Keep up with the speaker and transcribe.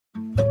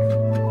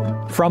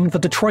From the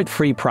Detroit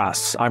Free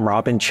Press, I'm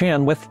Robin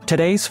Chan with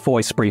today's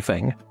Voice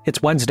Briefing.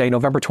 It's Wednesday,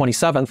 November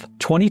 27th,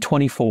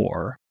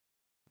 2024.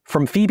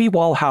 From Phoebe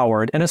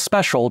Wall-Howard in a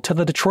special to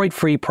the Detroit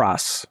Free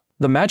Press.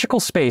 The magical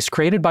space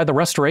created by the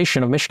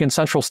restoration of Michigan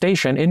Central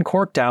Station in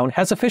Corktown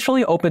has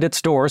officially opened its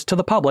doors to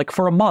the public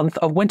for a month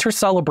of winter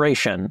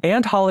celebration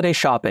and holiday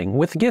shopping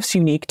with gifts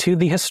unique to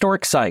the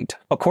historic site.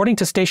 According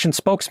to station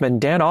spokesman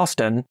Dan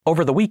Austin,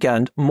 over the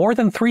weekend, more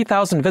than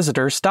 3,000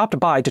 visitors stopped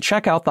by to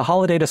check out the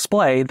holiday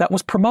display that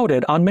was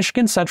promoted on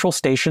Michigan Central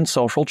Station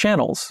social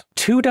channels.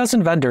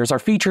 24 vendors are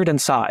featured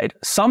inside,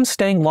 some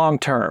staying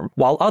long-term,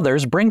 while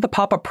others bring the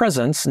pop-up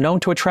presents known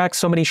to attract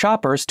so many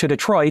shoppers to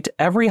Detroit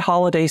every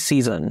holiday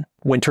season.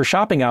 Winter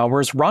shopping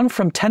hours run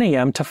from 10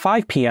 a.m. to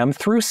 5 p.m.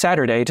 through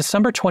Saturday,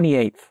 December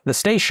 28th. The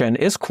station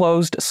is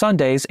closed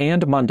Sundays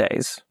and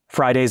Mondays.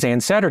 Fridays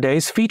and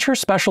Saturdays feature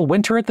special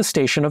Winter at the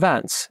Station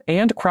events,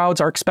 and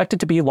crowds are expected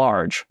to be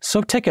large,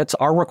 so tickets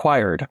are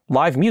required.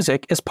 Live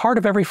music is part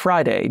of every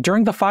Friday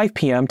during the 5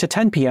 p.m. to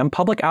 10 p.m.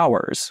 public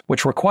hours,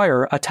 which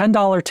require a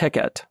 $10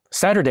 ticket.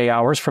 Saturday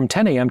hours from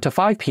 10 a.m. to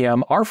 5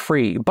 p.m. are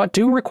free, but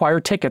do require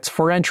tickets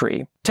for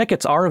entry.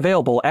 Tickets are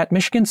available at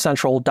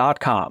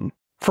michigancentral.com.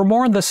 For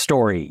more on this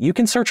story, you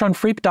can search on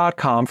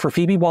Freep.com for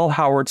Phoebe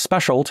Wall-Howard's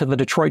special to the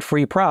Detroit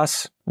Free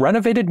Press.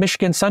 Renovated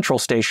Michigan Central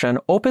Station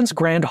opens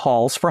grand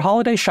halls for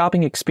holiday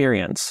shopping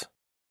experience.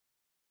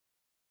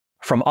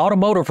 From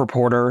automotive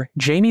reporter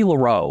Jamie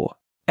LaRoe.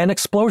 An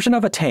explosion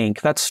of a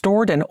tank that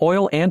stored an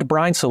oil and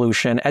brine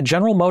solution at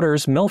General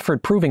Motors'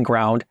 Milford Proving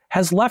Ground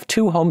has left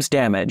 2 homes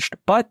damaged,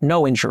 but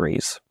no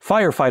injuries.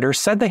 Firefighters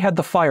said they had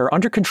the fire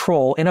under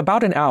control in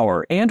about an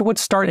hour and would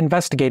start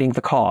investigating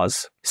the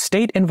cause.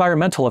 State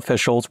environmental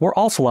officials were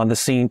also on the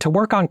scene to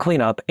work on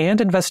cleanup and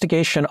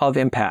investigation of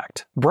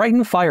impact.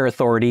 Brighton Fire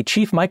Authority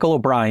Chief Michael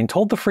O'Brien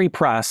told the Free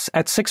Press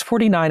at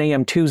 6:49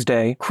 a.m.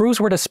 Tuesday,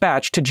 crews were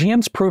dispatched to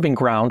GM's Proving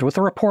Ground with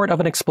a report of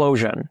an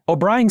explosion.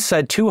 O'Brien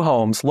said 2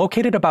 homes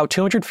located about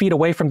 200 feet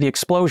away from the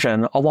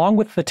explosion, along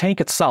with the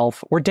tank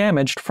itself, were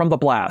damaged from the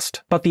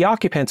blast, but the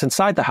occupants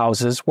inside the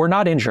houses were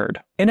not injured.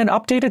 In an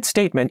updated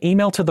statement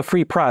emailed to the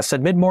Free Press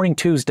at mid-morning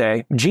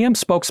Tuesday, GM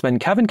spokesman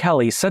Kevin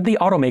Kelly said the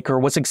automaker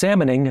was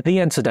examining the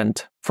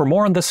incident. For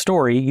more on this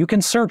story, you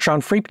can search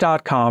on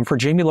Freep.com for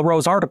Jamie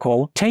LaRoe's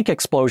article, Tank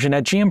Explosion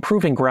at GM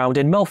Proving Ground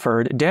in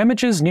Milford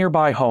Damages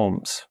Nearby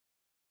Homes.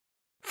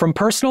 From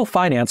personal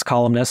finance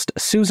columnist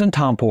Susan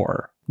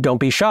Tompor. Don't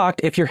be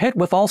shocked if you're hit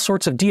with all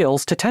sorts of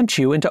deals to tempt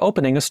you into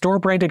opening a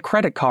store-branded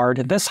credit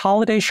card this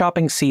holiday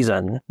shopping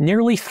season.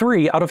 Nearly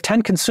 3 out of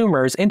 10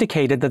 consumers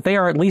indicated that they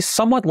are at least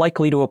somewhat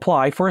likely to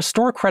apply for a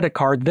store credit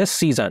card this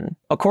season,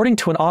 according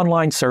to an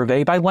online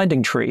survey by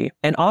LendingTree,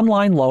 an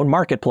online loan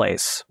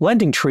marketplace.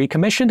 LendingTree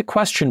commissioned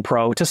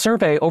QuestionPro to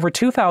survey over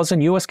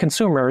 2,000 U.S.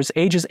 consumers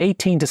ages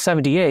 18 to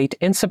 78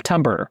 in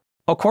September.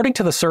 According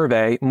to the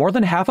survey, more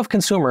than half of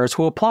consumers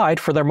who applied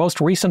for their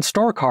most recent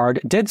store card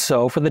did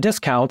so for the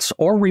discounts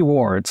or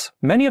rewards.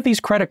 Many of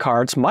these credit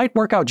cards might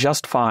work out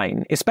just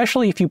fine,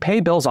 especially if you pay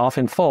bills off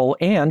in full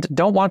and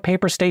don't want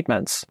paper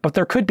statements. But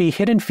there could be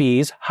hidden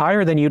fees,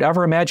 higher than you'd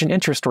ever imagine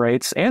interest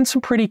rates, and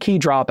some pretty key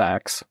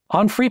drawbacks.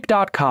 On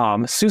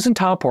Freep.com, Susan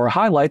Tompor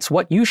highlights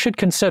what you should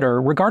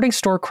consider regarding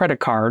store credit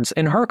cards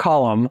in her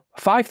column,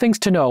 5 Things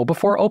to Know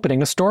Before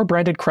Opening a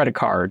Store-Branded Credit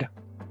Card.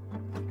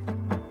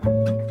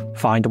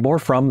 Find more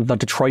from the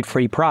Detroit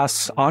Free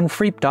Press on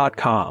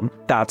Freep.com.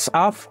 That's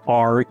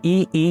Freep.com.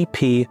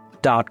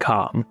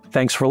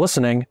 Thanks for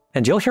listening,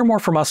 and you'll hear more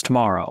from us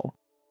tomorrow.